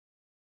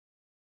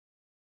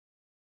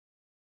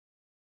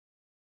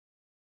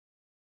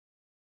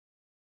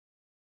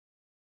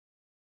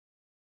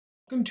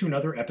Welcome to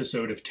another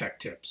episode of Tech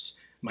Tips.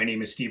 My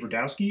name is Steve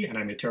Radowski and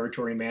I'm a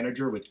Territory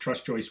Manager with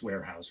Trust Joist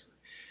Warehouser.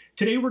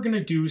 Today we're going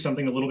to do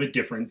something a little bit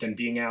different than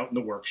being out in the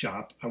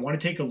workshop. I want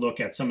to take a look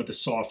at some of the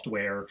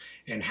software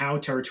and how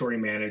Territory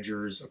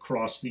Managers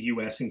across the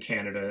US and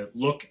Canada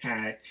look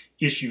at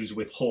issues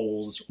with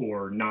holes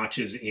or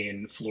notches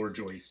in floor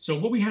joists. So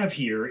what we have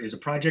here is a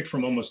project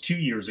from almost 2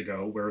 years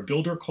ago where a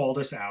builder called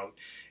us out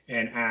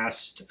and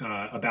asked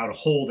about a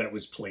hole that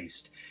was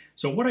placed.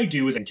 So what I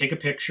do is I take a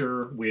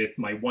picture with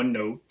my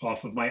OneNote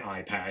off of my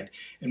iPad,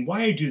 and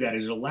why I do that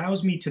is it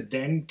allows me to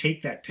then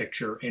take that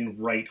picture and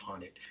write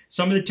on it.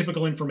 Some of the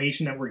typical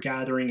information that we're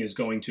gathering is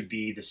going to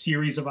be the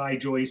series of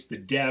I-joists, the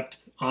depth,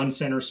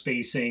 on-center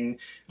spacing,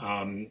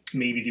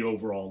 maybe the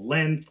overall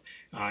length,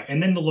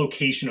 and then the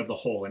location of the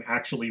hole and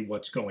actually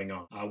what's going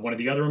on. One of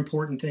the other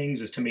important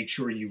things is to make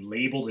sure you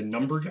label the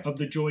number of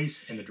the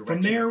joist and the direction.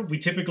 From there, we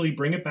typically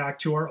bring it back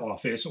to our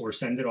office or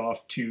send it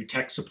off to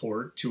tech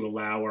support to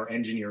allow our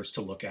engineers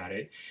to look at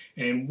it.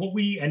 And what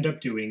we end up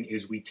doing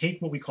is we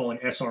take what we call an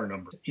SR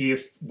number.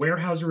 If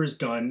Warehouser has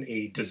done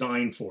a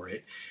design for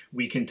it,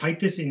 we can type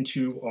this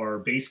into our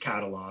base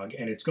catalog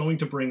and it's going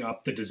to bring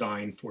up the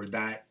design for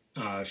that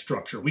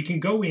structure. We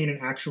can go in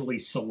and actually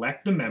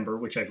select the member,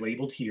 which I've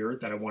labeled here,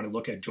 that I want to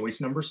look at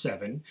joist number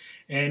 7,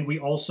 and we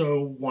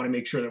also want to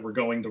make sure that we're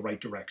going the right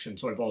direction,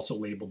 so I've also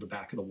labeled the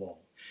back of the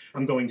wall.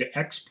 I'm going to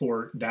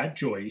export that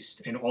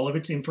joist and all of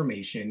its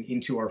information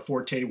into our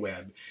Forte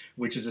Web,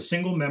 which is a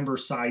single member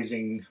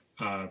sizing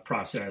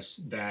process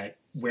that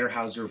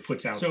Warehouser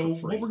puts out for free.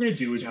 So what we're going to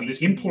do is we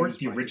import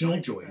the original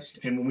joist,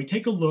 and when we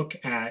take a look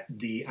at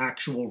the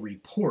actual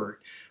report,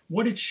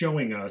 what it's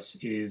showing us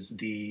is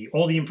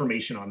all the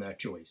information on that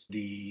joist.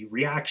 The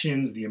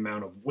reactions, the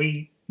amount of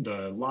weight,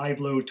 the live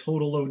load,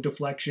 total load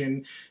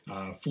deflection,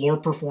 floor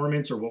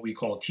performance, or what we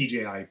call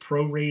TJI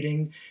Pro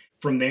rating.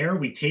 From there,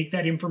 we take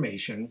that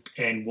information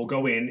and we'll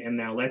go in, and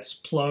now let's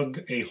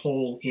plug a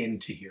hole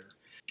into here.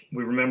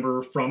 We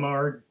remember from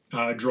our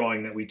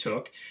drawing that we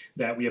took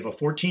that we have a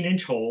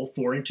 14-inch hole,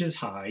 4 inches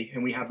high,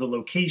 and we have the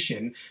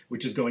location,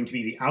 which is going to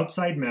be the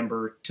outside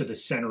member to the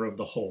center of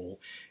the hole.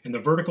 And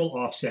the vertical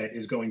offset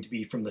is going to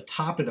be from the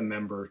top of the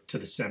member to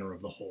the center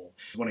of the hole.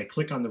 When I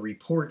click on the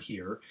report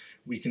here,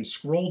 we can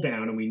scroll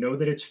down and we know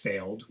that it's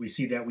failed. We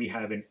see that we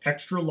have an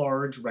extra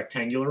large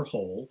rectangular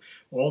hole,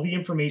 all the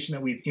information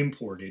that we've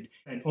imported,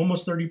 and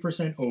almost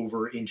 30%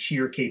 over in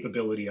shear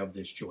capability of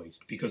this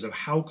joist because of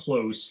how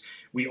close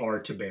we are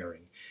to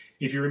bearing.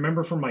 If you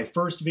remember from my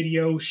first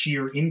video,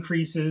 shear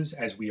increases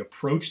as we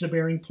approach the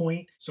bearing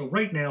point. So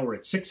right now we're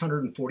at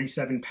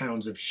 647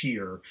 pounds of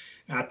shear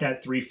at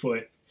that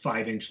 3-foot,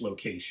 5-inch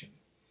location.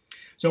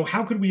 So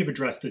how could we have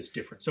addressed this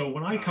different? So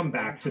when I come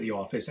back to the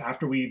office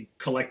after we've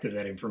collected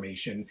that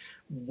information,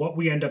 what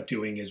we end up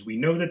doing is we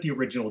know that the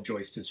original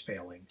joist is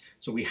failing.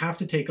 So we have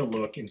to take a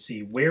look and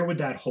see where would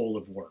that hole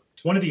have worked.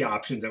 One of the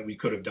options that we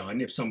could have done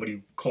if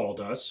somebody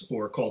called us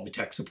or called the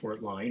tech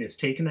support line is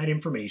taken that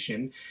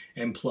information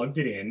and plugged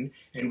it in,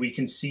 and we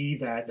can see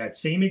that that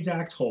same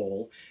exact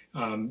hole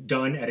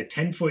done at a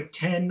 10-foot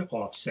 10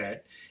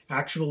 offset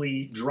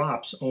actually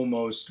drops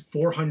almost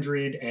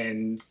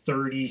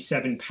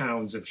 437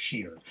 pounds of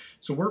shear.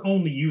 So we're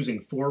only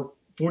using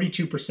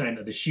 42%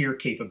 of the shear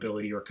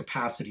capability or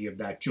capacity of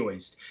that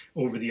joist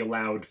over the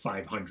allowed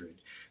 500.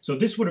 So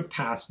this would have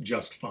passed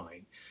just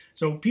fine.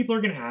 So people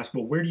are going to ask,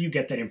 well, where do you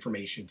get that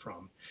information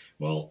from?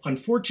 Well,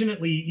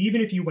 unfortunately, even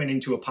if you went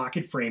into a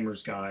pocket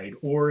framer's guide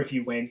or if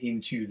you went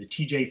into the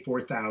TJ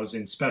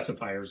 4000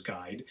 specifiers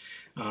guide,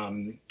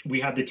 we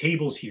have the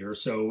tables here.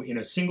 So in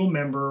a single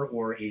member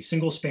or a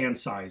single span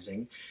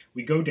sizing,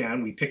 we go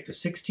down, we pick the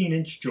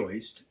 16-inch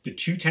joist, the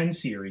 210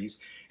 series,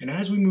 and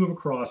as we move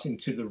across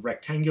into the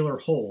rectangular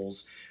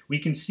holes, we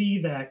can see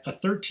that a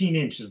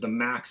 13-inch is the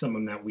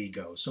maximum that we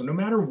go. So no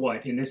matter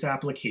what in this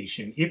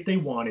application, if they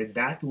wanted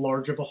that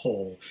large of a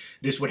hole,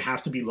 this would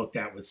have to be looked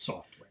at with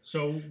software.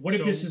 So what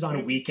if this is on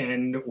a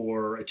weekend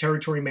or a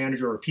territory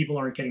manager or people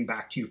aren't getting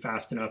back to you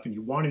fast enough and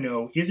you want to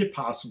know, is it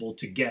possible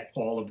to get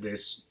all of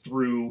this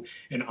through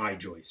an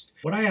I-joist?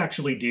 What I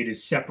actually did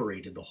is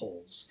separated the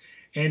holes.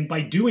 And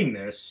by doing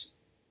this,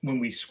 when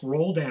we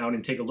scroll down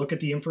and take a look at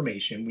the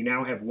information, we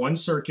now have one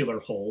circular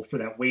hole for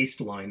that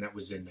waistline that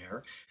was in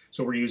there.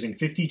 So we're using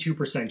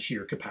 52%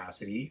 shear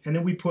capacity. And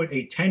then we put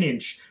a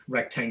 10-inch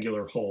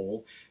rectangular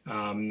hole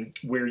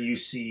where you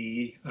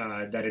see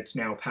that it's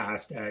now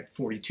passed at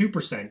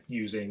 42%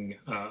 using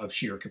of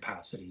shear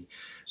capacity.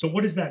 So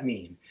what does that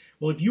mean?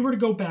 Well, if you were to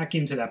go back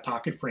into that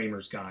pocket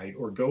framer's guide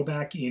or go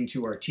back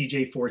into our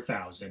TJ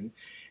 4000,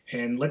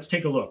 and let's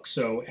take a look.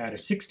 So at a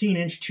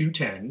 16-inch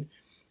 210,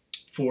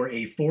 for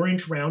a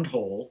 4-inch round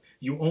hole,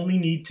 you only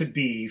need to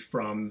be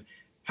from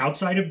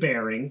outside of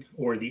bearing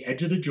or the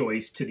edge of the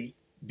joist to the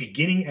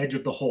beginning edge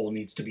of the hole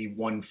needs to be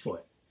 1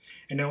 foot.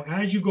 And now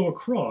as you go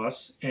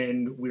across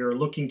and we're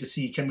looking to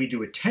see, can we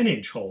do a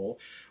 10-inch hole?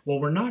 Well,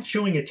 we're not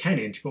showing a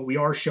 10-inch, but we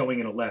are showing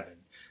an 11.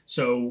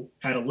 So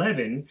at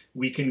 11,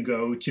 we can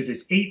go to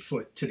this 8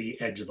 foot to the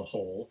edge of the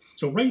hole.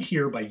 So right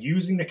here, by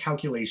using the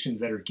calculations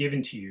that are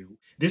given to you,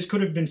 this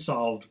could have been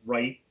solved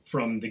right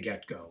from the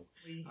get-go.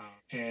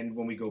 And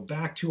when we go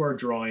back to our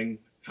drawing,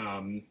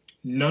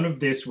 none of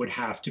this would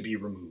have to be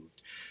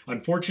removed.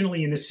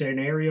 Unfortunately, in this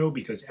scenario,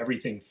 because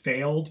everything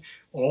failed,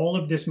 all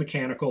of this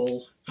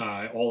mechanical,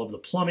 all of the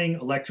plumbing,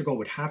 electrical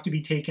would have to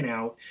be taken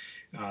out,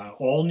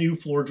 all new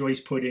floor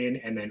joists put in,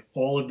 and then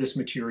all of this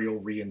material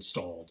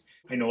reinstalled.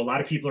 I know a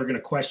lot of people are going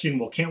to question,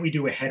 well, can't we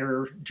do a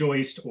header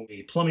joist or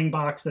a plumbing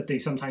box that they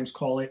sometimes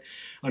call it?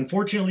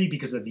 Unfortunately,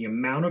 because of the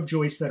amount of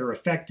joists that are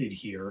affected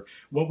here,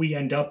 what we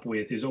end up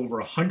with is over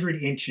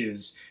 100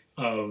 inches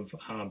of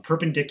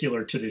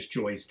perpendicular to this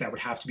joist that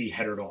would have to be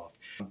headered off.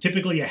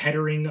 Typically, a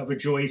headering of a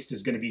joist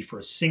is going to be for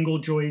a single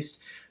joist.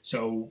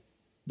 So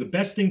the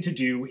best thing to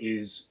do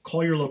is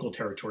call your local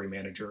territory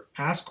manager,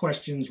 ask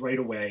questions right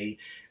away.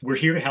 We're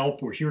here to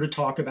help. We're here to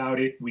talk about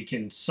it. We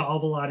can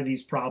solve a lot of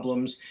these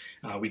problems.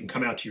 We can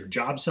come out to your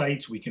job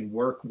sites. We can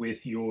work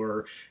with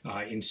your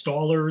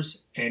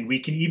installers, and we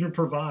can even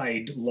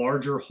provide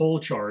larger hole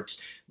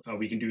charts.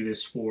 We can do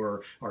this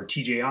for our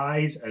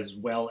TJIs as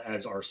well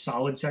as our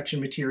solid section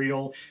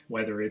material,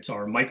 whether it's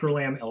our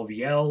Microlam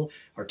LVL,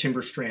 our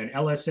Timber Strand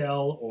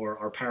LSL, or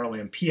our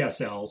Paralam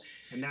PSL.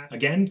 And that,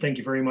 again, thank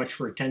you very much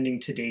for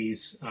attending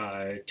today's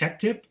tech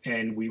tip,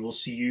 and we will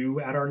see you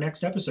at our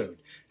next episode.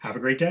 Have a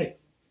great day.